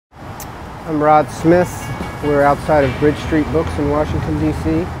I'm Rod Smith. We're outside of Bridge Street Books in Washington, D.C.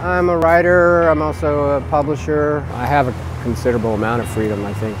 I'm a writer. I'm also a publisher. I have a considerable amount of freedom,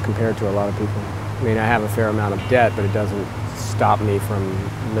 I think, compared to a lot of people. I mean, I have a fair amount of debt, but it doesn't stop me from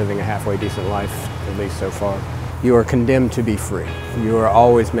living a halfway decent life, at least so far. You are condemned to be free. You are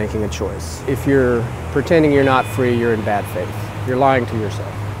always making a choice. If you're pretending you're not free, you're in bad faith. You're lying to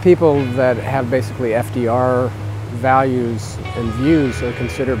yourself. People that have basically FDR values and views are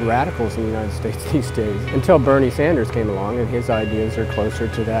considered radicals in the United States these days. Until Bernie Sanders came along, and his ideas are closer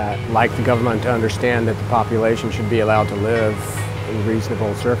to that. Like the government to understand that the population should be allowed to live in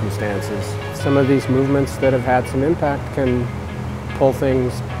reasonable circumstances. Some of these movements that have had some impact can pull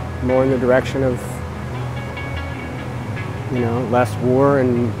things more in the direction of, you know, less war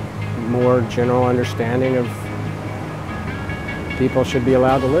and more general understanding of people should be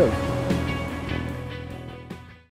allowed to live.